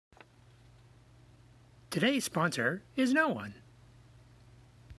Today's sponsor is no one.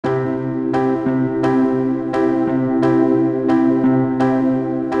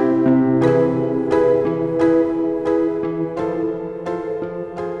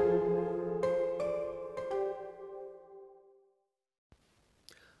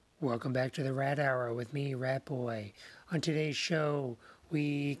 Welcome back to the Rat Hour with me, Rat Boy. On today's show,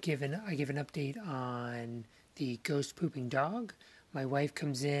 I give an update on the ghost pooping dog. My wife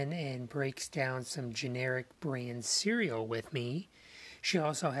comes in and breaks down some generic brand cereal with me. She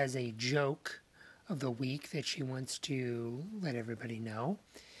also has a joke of the week that she wants to let everybody know.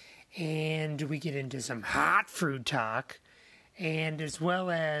 And we get into some hot fruit talk, and as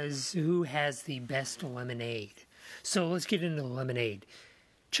well as who has the best lemonade. So let's get into the lemonade.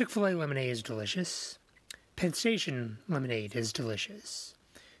 Chick-fil-A lemonade is delicious. Penn Station lemonade is delicious.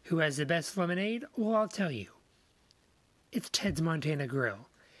 Who has the best lemonade? Well, I'll tell you. It's Ted's Montana Grill.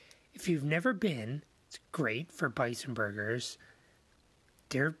 If you've never been, it's great for bison burgers.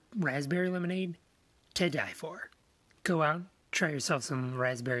 Their raspberry lemonade, to die for. Go out, try yourself some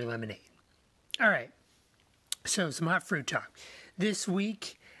raspberry lemonade. All right, so some hot fruit talk. This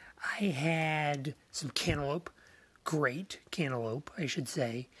week, I had some cantaloupe. Great cantaloupe, I should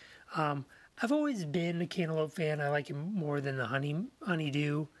say. I've always been a cantaloupe fan. I like it more than the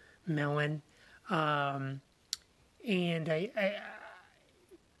honeydew melon. And I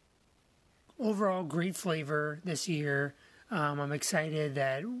overall great flavor this year. I'm excited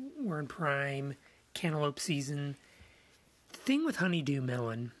that we're in prime cantaloupe season. The thing with honeydew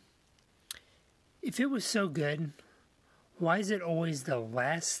melon, if it was so good, why is it always the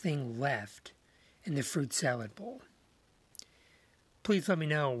last thing left in the fruit salad bowl? Please let me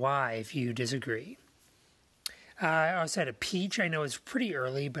know why if you disagree. I also had a peach. I know it's pretty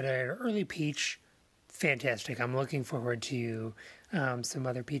early, but I had an early peach. Fantastic. I'm looking forward to some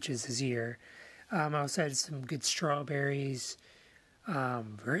other peaches this year. I also had some good strawberries.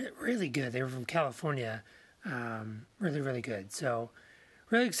 Really good. They were from California. Really, really good. So,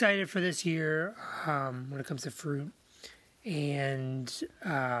 really excited for this year when it comes to fruit. And,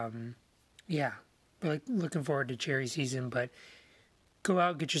 really looking forward to cherry season, but go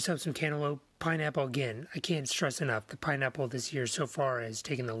out, get yourself some cantaloupe. Pineapple, again, I can't stress enough. The pineapple this year so far has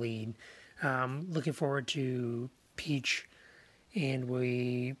taken the lead. Looking forward to peach, and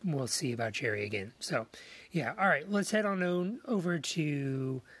we'll see about cherry again. So, yeah, all right, let's head on over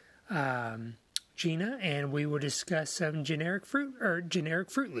to Gina, and we will discuss some generic Fruit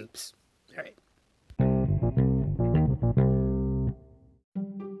Loops. All right.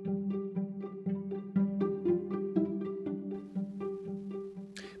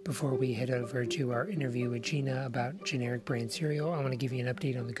 Before we head over to our interview with Gina about generic brand cereal, I want to give you an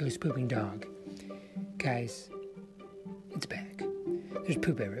update on the ghost pooping dog. Guys, it's back. There's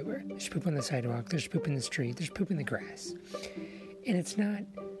poop everywhere. There's poop on the sidewalk. There's poop in the street. There's poop in the grass. And it's not,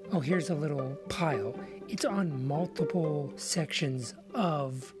 oh, here's a little pile. It's on multiple sections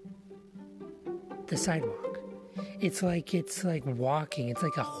of the sidewalk. It's like walking. It's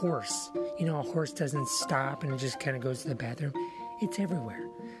like a horse. You know, a horse doesn't stop and it just kind of goes to the bathroom. It's everywhere.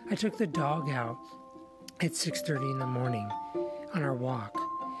 I took the dog out at 6:30 in the morning on our walk,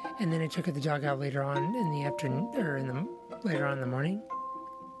 and then I took the dog out later on in the afternoon, or later on in the morning,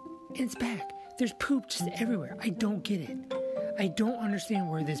 and it's back. There's poop just everywhere. I don't get it. I don't understand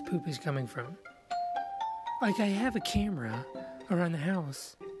where this poop is coming from. Like, I have a camera around the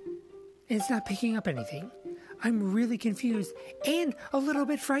house, and it's not picking up anything. I'm really confused and a little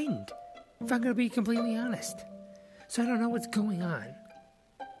bit frightened, if I'm going to be completely honest. So I don't know what's going on.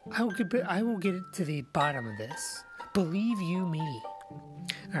 I will get to the bottom of this. Believe you me.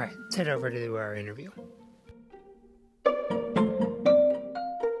 All right, let's head over to our interview.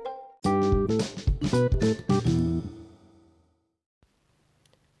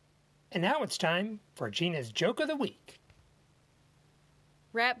 And now it's time for Gina's Joke of the Week.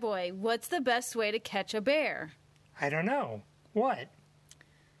 Rat Boy, what's the best way to catch a bear? I don't know. What?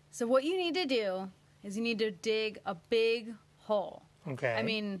 So what you need to do is you need to dig a big hole. Okay. I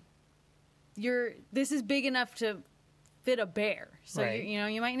mean, this is big enough to fit a bear. So, right.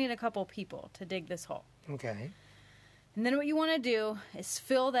 you might need a couple people to dig this hole. Okay. And then what you want to do is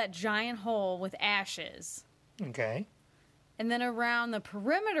fill that giant hole with ashes. Okay. And then around the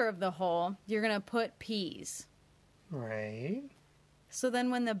perimeter of the hole, you're going to put peas. Right. So then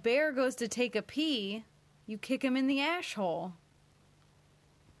when the bear goes to take a pee, you kick him in the ash hole.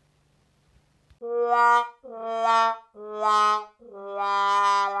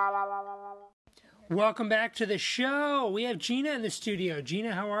 Welcome back to the show. We have Gina in the studio.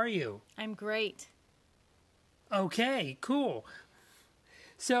 Gina, how are you? I'm great. Okay, cool.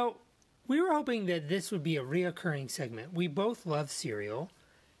 So, we were hoping that this would be a reoccurring segment. We both love cereal,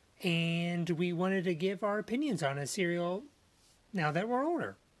 and we wanted to give our opinions on a cereal now that we're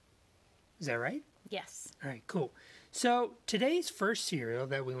older. Is that right? Yes. All right, cool. So today's first cereal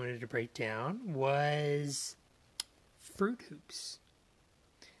that we wanted to break down was Fruit Hoops.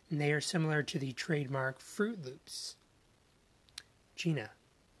 And they are similar to the trademark Fruit Loops. Gina,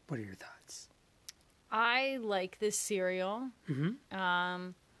 what are your thoughts? I like this cereal.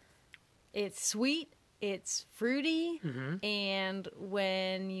 It's sweet, it's fruity, and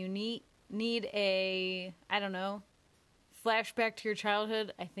when you need a, I don't know, flashback to your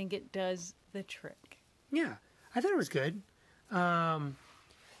childhood, I think it does the trick. Yeah, I thought it was good. I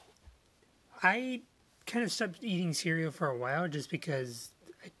kind of stopped eating cereal for a while just because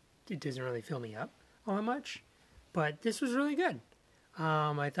it doesn't really fill me up all that much. But this was really good.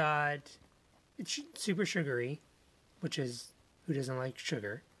 I thought it's super sugary, which is, who doesn't like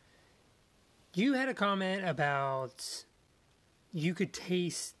sugar? You had a comment about you could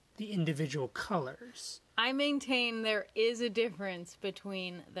taste the individual colors. I maintain there is a difference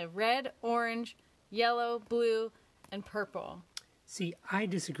between the red, orange, yellow, blue, and purple. See, I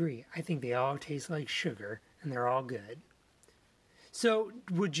disagree. I think they all taste like sugar, and they're all good. So,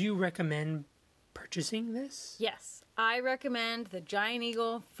 would you recommend purchasing this? Yes, I recommend the Giant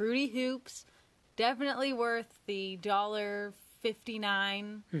Eagle Fruity Hoops. Definitely worth the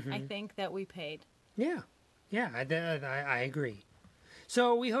 $1.59, I think, that we paid. Yeah, I agree.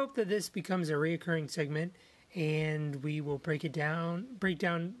 So we hope that this becomes a reoccurring segment, and we will break down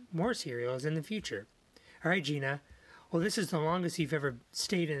more cereals in the future. All right, Gina. Well, this is the longest you've ever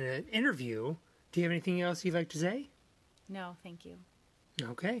stayed in an interview. Do you have anything else you'd like to say? No, thank you.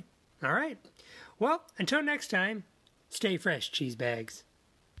 Okay. All right. Well, until next time, stay fresh, cheese bags.